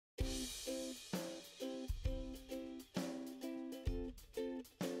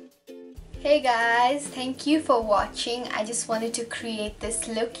Hey guys, thank you for watching. I just wanted to create this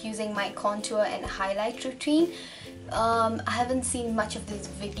look using my contour and highlight routine. I haven't seen much of these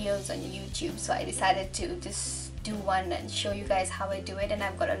videos on YouTube, so I decided to just do one and show you guys how I do it, and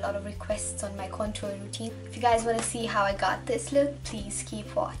I've got a lot of requests on my contour routine. If you guys want to see how I got this look, please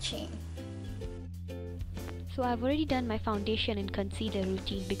keep watching. So I've already done my foundation and concealer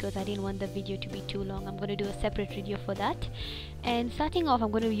routine because I didn't want the video to be too long. I'm going to do a separate video for that. And starting off, I'm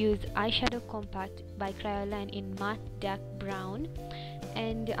going to use eyeshadow compact by Kryolan in matte dark brown.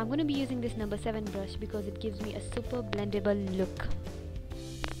 And I'm going to be using this number 7 brush because it gives me a super blendable look.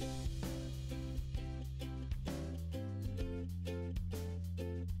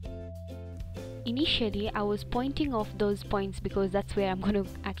 Initially, I was pointing off those points because that's where I'm going to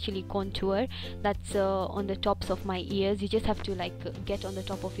actually contour. That's on the tops of my ears. You just have to get on the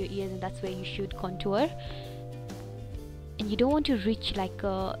top of your ears, and that's where you should contour. And you don't want to reach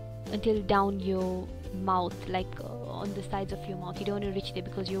until down your mouth, on the sides of your mouth. You don't want to reach there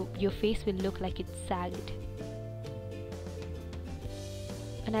because your face will look like it's sagged.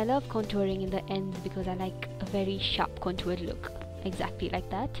 And I love contouring in the ends because I like a very sharp contoured look, exactly like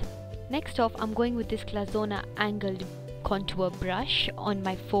that. Next off, I'm going with this Clazona angled contour brush on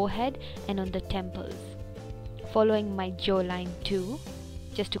my forehead and on the temples, following my jawline too,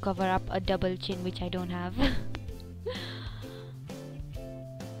 just to cover up a double chin which I don't have.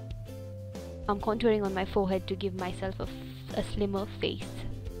 I'm contouring on my forehead to give myself a slimmer face.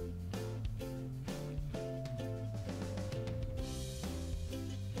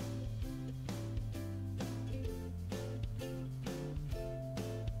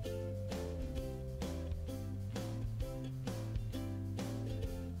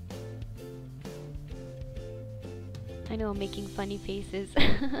 I know I'm making funny faces.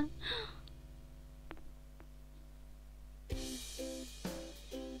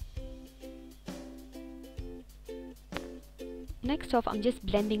 Next off, I'm just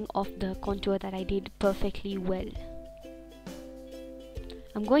blending off the contour that I did perfectly well.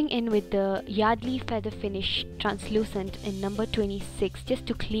 I'm going in with the Yardley Feather Finish Translucent in number 26 just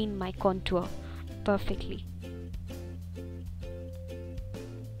to clean my contour perfectly.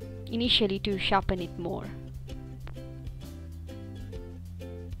 Initially to sharpen it more.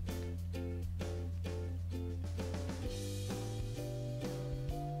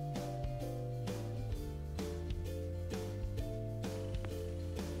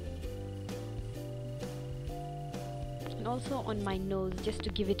 And also on my nose just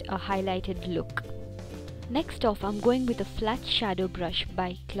to give it a highlighted look. Next off, I'm going with a flat shadow brush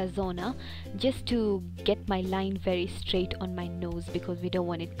by Clazona just to get my line very straight on my nose because we don't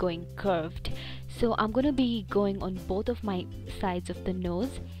want it going curved. So I'm going to be going on both of my sides of the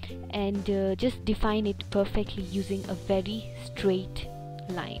nose and just define it perfectly using a very straight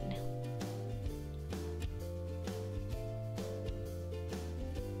line.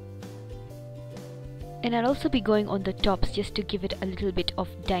 And I'll also be going on the tops just to give it a little bit of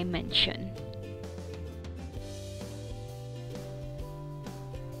dimension.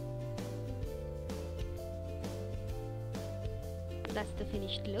 That's the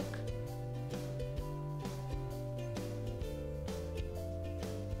finished look.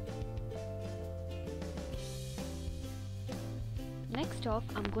 Next off,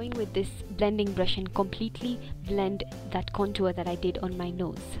 I'm going with this blending brush and completely blend that contour that I did on my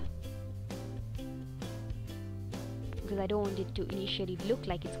nose. Because I don't want it to initially look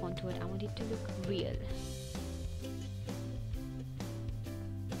like it's contoured, I want it to look real.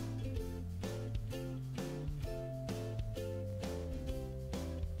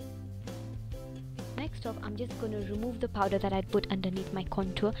 Next off, I'm just going to remove the powder that I put underneath my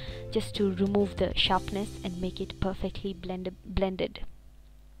contour just to remove the sharpness and make it perfectly blended.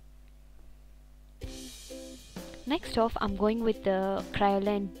 Next off, I'm going with the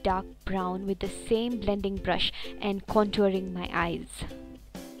Kryolan dark brown with the same blending brush and contouring my eyes.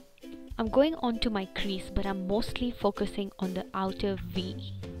 I'm going onto my crease, but I'm mostly focusing on the outer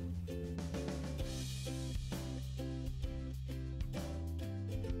V.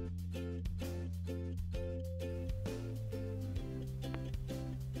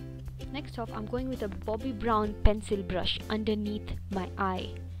 Next off, I'm going with a Bobbi Brown pencil brush underneath my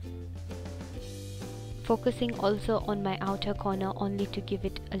eye, focusing also on my outer corner only to give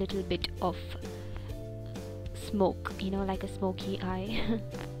it a little bit of smoke, like a smoky eye.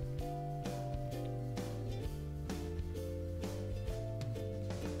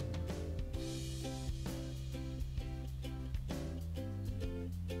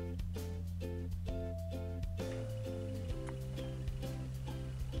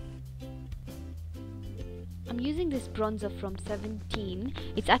 I'm using this bronzer from 17.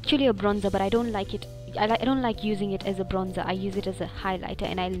 It's actually a bronzer, but I don't like it. I don't like using it as a bronzer. I use it as a highlighter,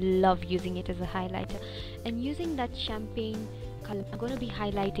 and I love using it as a highlighter. And using that champagne color, I'm going to be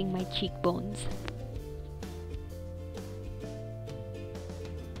highlighting my cheekbones.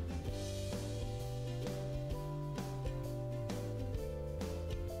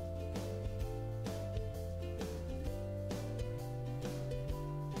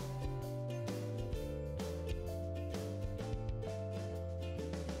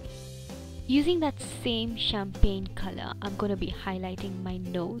 Using that same champagne color, I'm going to be highlighting my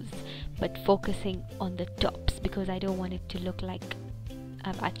nose, but focusing on the tops because I don't want it to look like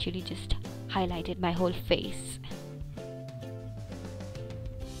I've actually just highlighted my whole face.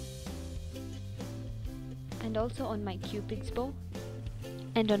 And also on my cupid's bow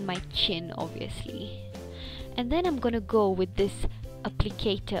and on my chin, obviously. And then I'm going to go with this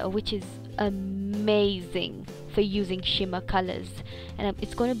applicator, which is amazing for using shimmer colors, and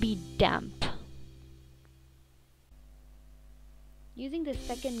it's going to be damp. Using the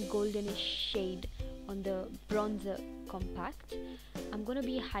second goldenish shade on the bronzer compact, I'm going to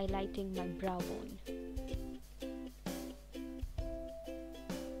be highlighting my brow bone.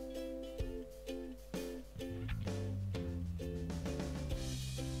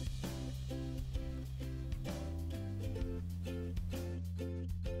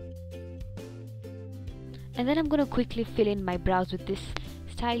 And then I'm going to quickly fill in my brows with this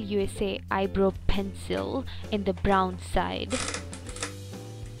Style USA eyebrow pencil in the brown side.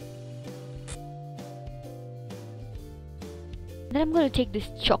 Then I'm going to take this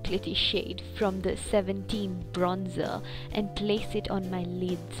chocolatey shade from the 17 bronzer and place it on my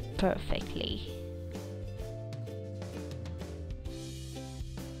lids perfectly.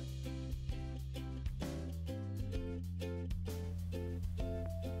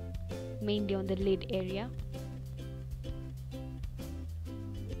 Mainly on the lid area.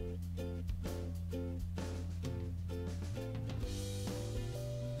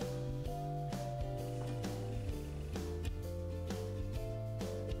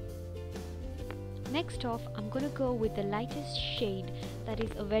 Next off, I'm going to go with the lightest shade, that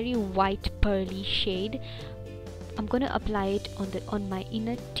is a very white pearly shade. I'm going to apply it on my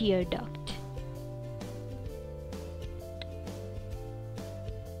inner tear duct.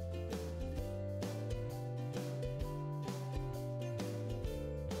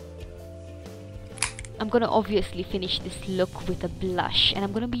 I'm going to obviously finish this look with a blush, and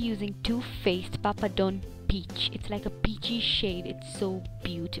I'm going to be using Too Faced Papa Don Peach. It's like a peachy shade. It's so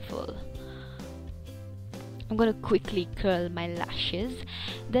beautiful. I'm going to quickly curl my lashes.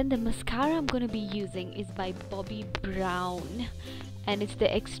 Then the mascara I'm going to be using is by Bobbi Brown, and it's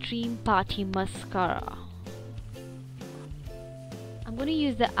the Extreme Party Mascara. I'm going to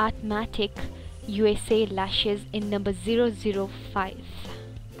use the Artmatic USA lashes in number 005.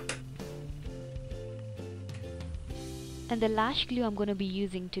 And the lash glue I'm going to be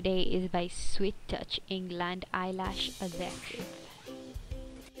using today is by Sweet Touch England Eyelash Adhesive.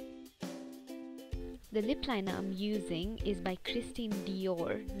 The lip liner I'm using is by Christian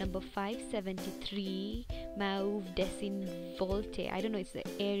Dior, number 573, Mauve Desinvolte. I don't know, it's the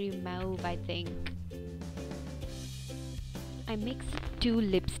Airy Mauve, I think. I mixed two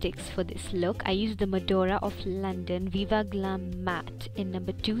lipsticks for this look. I used the Medora of London Viva Glam Matte in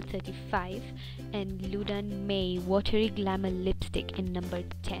number 235 and Ludan May Watery Glamour Lipstick in number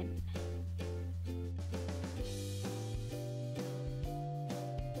 10.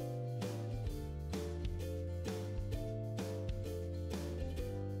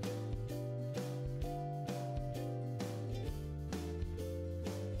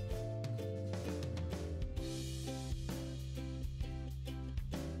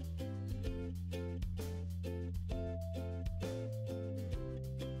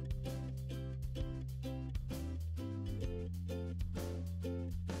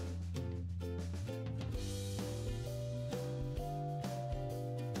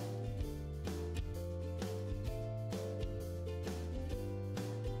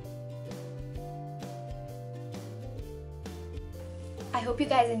 I hope you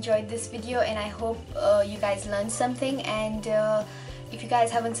guys enjoyed this video, and I hope you guys learned something, and if you guys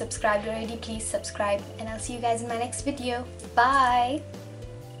haven't subscribed already, please subscribe, and I'll see you guys in my next video. Bye!